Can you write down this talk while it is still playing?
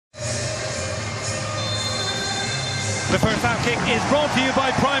The first half kick is brought to you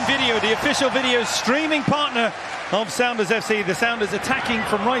by Prime Video, the official video streaming partner of Sounders FC. The Sounders attacking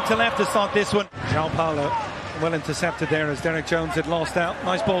from right to left to start this one. João Paulo well intercepted there as Derek Jones had lost out.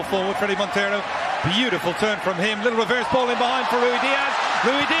 Nice ball forward, Fredy Montero. Beautiful turn from him. Little reverse ball in behind for Ruidíaz.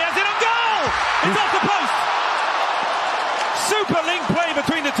 Ruidíaz in on goal! It's off the post! Super link play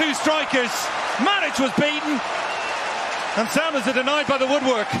between the two strikers. Maric was beaten. And Sounders are denied by the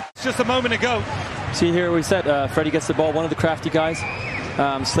woodwork. It's just a moment ago. See here we said Fredy gets the ball, one of the crafty guys,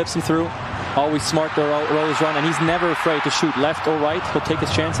 slips him through. Always smart to roll his run, and he's never afraid to shoot left or right. He'll take his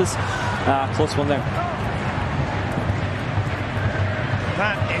chances. Close one there.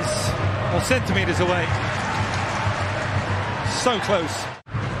 That is, well, centimetres away. So close.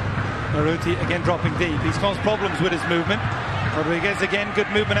 Maruti again dropping deep. He's caused problems with his movement. Ruidíaz again, good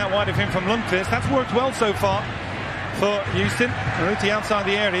movement out wide of him from Lundqvist. That's worked well so far for Houston. Maruti outside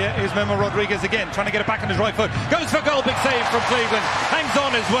the area. Here's Memo Rodriguez again, trying to get it back on his right foot. Goes for goal, big save from Cleveland. Hangs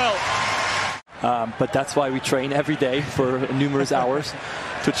on as well. But that's why we train every day for numerous hours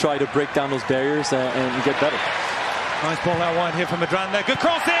to try to break down those barriers and get better. Nice ball out wide here from Madranda. Good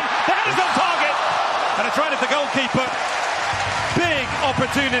cross in. The header's on target. And it's right at the goalkeeper. Big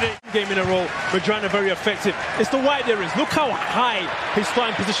opportunity. Game in a row. Madranda very effective. It's the wide areas. Look how high his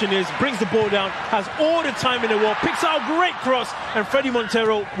starting position is. Brings the ball down. Has all the time in the world. Picks out a great cross. And Fredy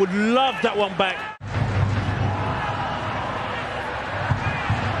Montero would love that one back.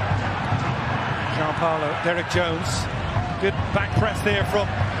 João Paulo, Derek Jones. Good back press there from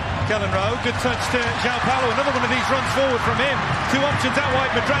Kelyn Rowe. Good touch to João Paulo. Another one of these runs forward from him. Two options out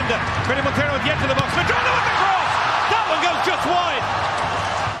wide. Madranda. Fredy Montero at the edge of the box. Madranda with the cross. That one goes just wide.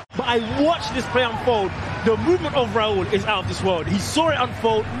 But I watched this play unfold. The movement of Raúl is out of this world. He saw it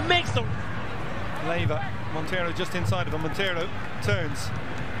unfold. Makes the... Leva. Montero just inside of him. Montero turns.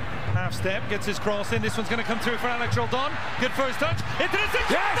 Half step. Gets his cross in. This one's going to come through for Alex Roldan. Good first touch. Into the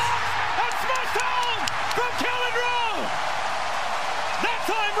 6 yes! box. And smashed home from Kelyn Rowe. That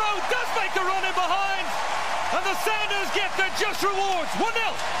time Rowe does make the run in behind. And the Sounders get their just rewards.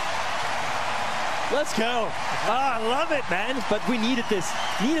 1-0. Let's go. I love it, man. But we needed this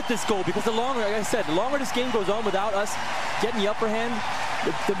goal, because the longer, like I said, the longer this game goes on without us getting the upper hand,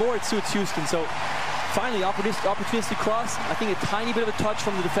 the more it suits Houston. So finally, opportunistic cross. I think a tiny bit of a touch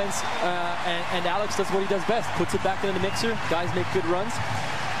from the defense, and Alex does what he does best. Puts it back into the mixer. Guys make good runs,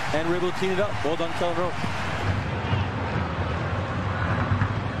 and we're able to clean it up. Well done, Kelyn Rowe.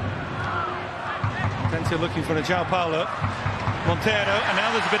 Tencio looking for a João Paulo. Montero, and now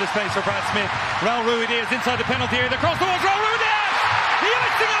there's a bit of space for Brad Smith. Raúl Ruidíaz inside the penalty area. The cross towards Raúl Ruidíaz! The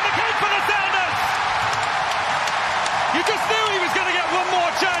icing on the cake for the Sounders! You just knew he was going to get one more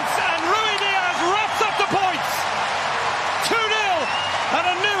chance, and Ruidíaz wraps up the points! 2-0, and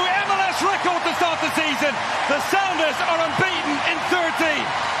a new MLS record to start the season. The Sounders are unbeaten in 13.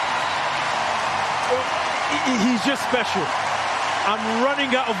 He's just special. I'm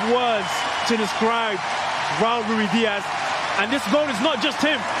running out of words to describe Raúl Ruidíaz. And this goal is not just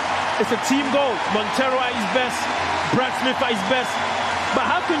him. It's a team goal. Montero at his best. Brad Smith at his best. But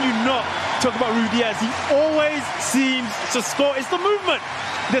how can you not talk about Ruidíaz? He always seems to score. It's the movement.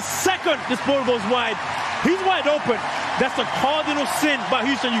 The second this ball goes wide, he's wide open. That's a cardinal sin by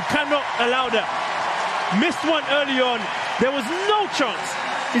Houston. You cannot allow that. Missed one early on. There was no chance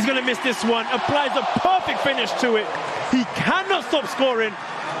he's going to miss this one. Applies a perfect finish to it. He cannot stop scoring.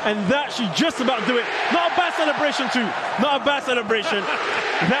 And that should just about do it. Not a bad celebration too. Not a bad celebration.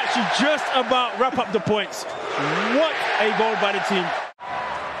 That should just about wrap up the points. What a goal by the team.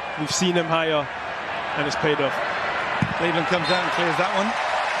 We've seen them higher, and it's paid off. Cleveland comes out and clears that one.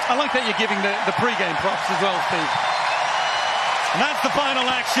 I like that you're giving the pre-game props as well, Steve. And that's the final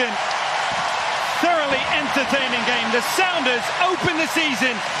action. Thoroughly entertaining game. The Sounders open the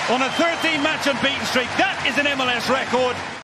season on a 13-match unbeaten streak. That is an MLS record.